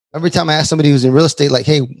Every time I ask somebody who's in real estate, like,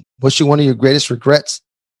 hey, one of your greatest regrets?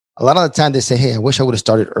 A lot of the time they say, hey, I wish I would have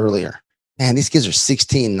started earlier. Man, these kids are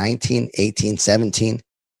 16, 19, 18, 17.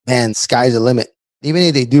 Man, sky's the limit. Even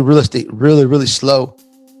if they do real estate really, really slow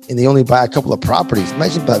and they only buy a couple of properties,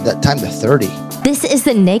 imagine by that time they're 30. This is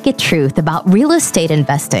the naked truth about real estate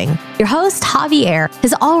investing. Your host, Javier,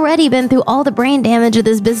 has already been through all the brain damage of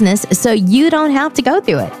this business, so you don't have to go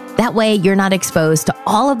through it. That way, you're not exposed to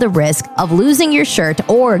all of the risk of losing your shirt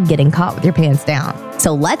or getting caught with your pants down.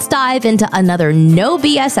 So let's dive into another no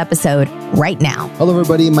BS episode right now. Hello,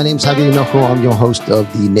 everybody. My name is Javier Hinojo. I'm your host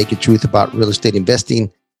of the Naked Truth about real estate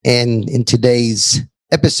investing. And in today's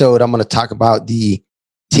episode, I'm going to talk about the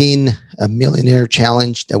Teen Millionaire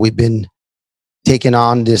Challenge that we've been taking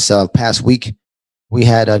on this past week. We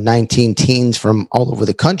had 19 teens from all over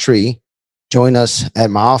the country join us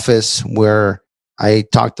at my office where I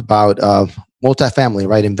talked about multifamily,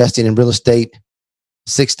 right? Investing in real estate,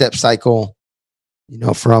 6-step cycle,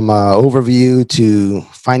 from overview to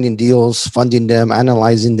finding deals, funding them,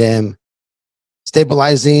 analyzing them,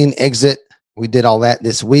 stabilizing, exit. We did all that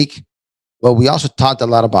this week. But we also talked a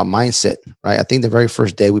lot about mindset, right? I think the very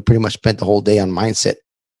first day, we pretty much spent the whole day on mindset.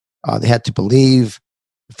 They had to believe.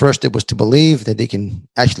 First, it was to believe that they can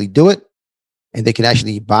actually do it and they can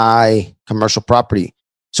actually buy commercial property.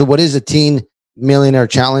 So what is a Teen Millionaire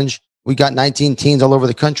Challenge? We got 19 teens all over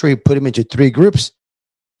the country, put them into 3 groups,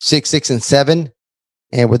 6, 6, and 7.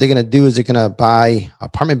 And what they're going to do is they're going to buy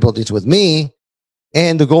apartment buildings with me.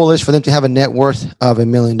 And the goal is for them to have a net worth of $1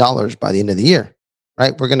 million by the end of the year,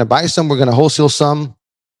 right? We're going to buy some, we're going to wholesale some,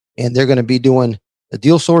 and they're going to be doing the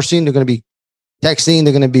deal sourcing. They're going to be texting.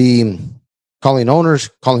 They're going to be calling owners,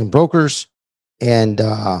 calling brokers, and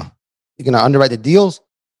they're going to underwrite the deals.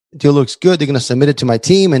 The deal looks good. They're going to submit it to my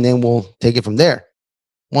team, and then we'll take it from there.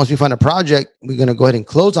 Once we find a project, we're going to go ahead and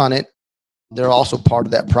close on it. They're also part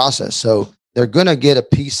of that process. So they're going to get a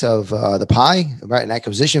piece of the pie, right? An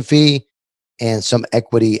acquisition fee and some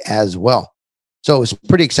equity as well. So it's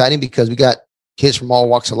pretty exciting because we got kids from all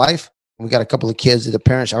walks of life. We got a couple of kids that the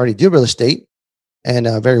parents already do real estate and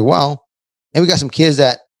very well. And we got some kids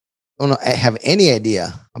that don't have any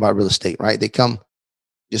idea about real estate, right? They come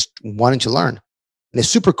just wanting to learn. And it's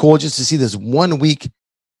super cool just to see this 1 week,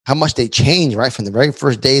 how much they change, right? From the very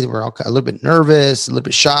first day, they were all a little bit nervous, a little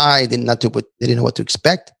bit shy. They didn't know what to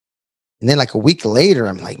expect. And then like a week later,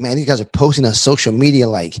 I'm like, man, these guys are posting on social media,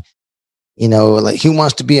 like who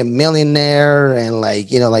wants to be a millionaire and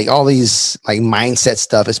like all these like mindset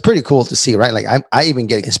stuff. It's pretty cool to see, right? Like I even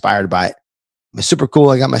get inspired by it. It's super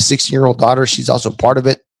cool. I got my 16-year-old daughter. She's also part of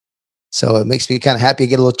it. So it makes me kind of happy. I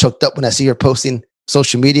get a little choked up when I see her posting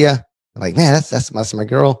social media. I'm like, man, that's my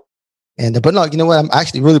girl. And but no, you know what? I'm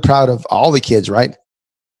actually really proud of all the kids, right?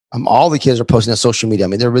 All the kids are posting on social media. I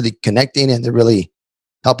mean, they're really connecting and they're really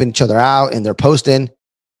helping each other out and they're posting.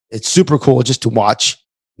 It's super cool just to watch.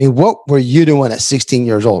 I mean, what were you doing at 16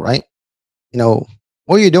 years old, right? What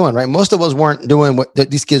are you doing, right? Most of us weren't doing what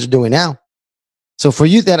these kids are doing now. So for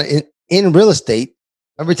you that are in real estate,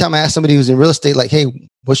 every time I ask somebody who's in real estate, like, hey,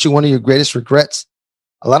 what's one of your greatest regrets?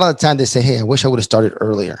 A lot of the time they say, hey, I wish I would have started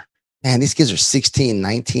earlier. Man, these kids are 16,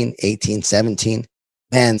 19, 18, 17.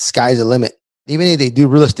 Man, sky's the limit. Even if they do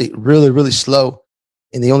real estate really, really slow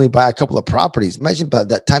and they only buy a couple of properties, imagine by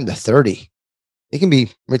that time they're 30. They can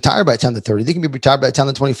be retired by the time they're 30. They can be retired by the time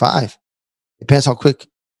they're 25. Depends how quick,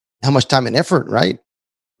 how much time and effort, right?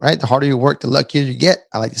 Right? The harder you work, the luckier you get.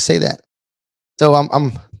 I like to say that. So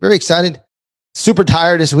I'm very excited. Super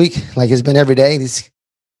tired this week, like it's been every day. These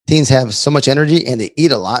teens have so much energy and they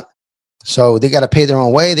eat a lot. So they got to pay their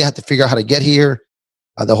own way. They have to figure out how to get here,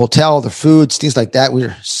 the hotel, the foods, things like that.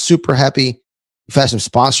 We're super happy. We've had some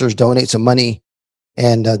sponsors donate some money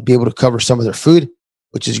and be able to cover some of their food,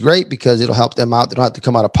 which is great because it'll help them out. They don't have to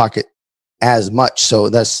come out of pocket as much. So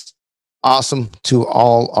that's awesome to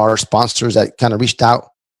all our sponsors that kind of reached out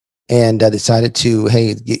and decided to,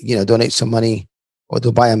 hey, donate some money or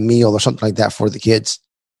they'll buy a meal or something like that for the kids.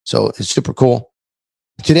 So it's super cool.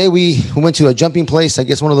 Today we went to a jumping place, I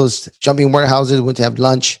guess one of those jumping warehouses. We went to have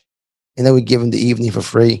lunch and then we give them the evening for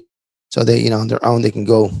free. So they, on their own, they can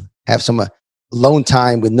go have some alone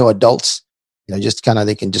time with no adults, just kind of,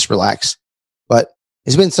 they can just relax. But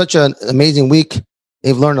it's been such an amazing week.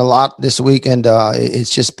 They've learned a lot this week and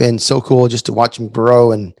it's just been so cool just to watch them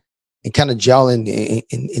grow and kind of gel in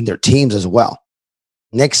their teams as well.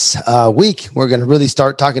 Next week, we're going to really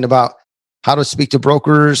start talking about how to speak to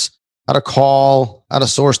brokers, how to call, how to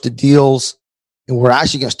source the deals. And we're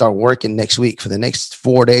actually going to start working next week for the next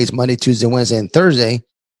 4 days, Monday, Tuesday, Wednesday, and Thursday.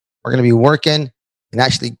 We're going to be working and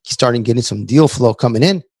actually starting getting some deal flow coming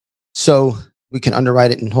in so we can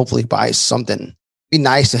underwrite it and hopefully buy something be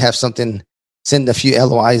nice to have something, send a few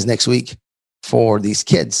LOIs next week for these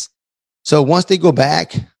kids. So once they go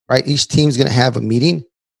back, right, each team's going to have a meeting,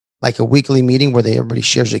 like a weekly meeting where everybody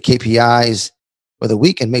shares their KPIs for the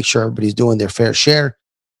week and make sure everybody's doing their fair share.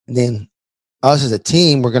 And then us as a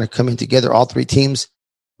team, we're going to come in together, all three teams,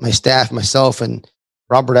 my staff, myself, and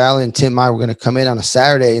Robert Allen and Tim Meyer. We're going to come in on a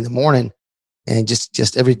Saturday in the morning, and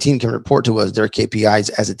just every team can report to us their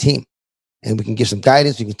KPIs as a team. And we can give some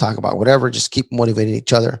guidance. We can talk about whatever, just keep motivating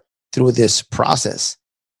each other through this process.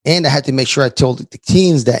 And I had to make sure I told the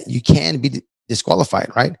teams that you can be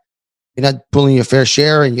disqualified, right? You're not pulling your fair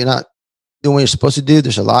share and you're not doing what you're supposed to do.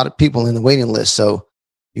 There's a lot of people in the waiting list, so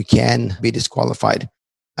you can be disqualified.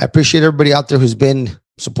 I appreciate everybody out there who's been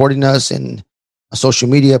supporting us and social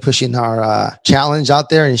media, pushing our challenge out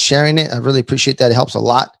there and sharing it. I really appreciate that. It helps a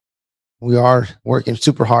lot. We are working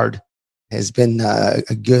super hard. It's been a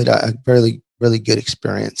really, really good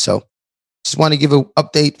experience. So just want to give an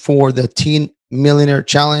update for the Teen Millionaire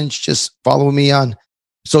Challenge. Just follow me on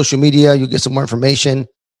social media. You'll get some more information.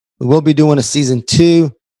 We will be doing a season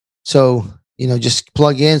 2. So, just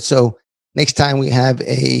plug in. So next time we have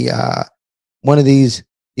a one of these,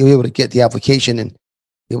 you'll be able to get the application and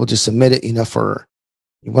be able to submit it, for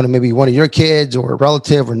maybe one of your kids or a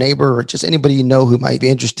relative or neighbor or just anybody who might be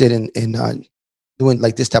interested in doing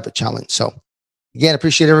like this type of challenge. So again,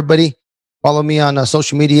 appreciate everybody. Follow me on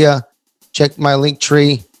social media. Check my link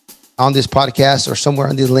tree on this podcast or somewhere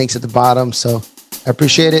on these links at the bottom. So I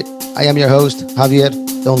appreciate it. I am your host, Javier.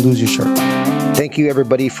 Don't lose your shirt. Thank you,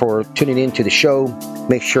 everybody, for tuning in to the show.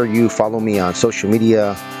 Make sure you follow me on social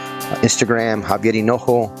media, Instagram,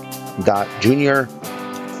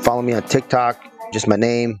 javierhinojo.jr. Follow me on TikTok, just my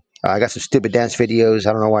name. I got some stupid dance videos.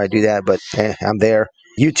 I don't know why I do that, but I'm there.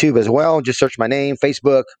 YouTube as well. Just search my name.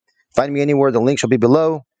 Facebook. Find me anywhere. The links will be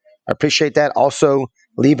below. I appreciate that. Also,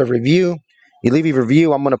 leave a review. You leave a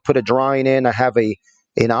review, I'm going to put a drawing in. I have an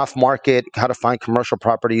off-market, how to find commercial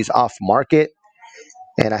properties off-market.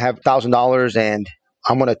 And I have $1,000, and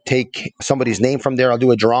I'm going to take somebody's name from there. I'll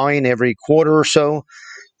do a drawing every quarter or so,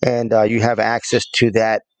 and you have access to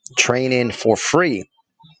that training for free.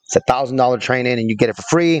 It's a $1,000 training, and you get it for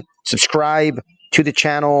free. Subscribe to the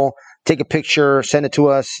channel, take a picture, send it to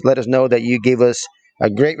us. Let us know that you gave us a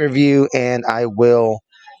great review, and I will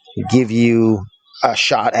give you a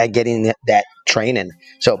shot at getting that training.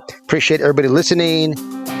 So appreciate everybody listening.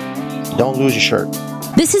 Don't lose your shirt.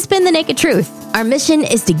 This has been The Naked Truth. Our mission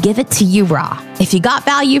is to give it to you raw. If you got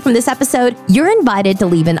value from this episode, you're invited to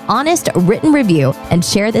leave an honest written review and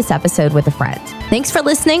share this episode with a friend. Thanks for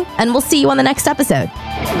listening, and we'll see you on the next episode.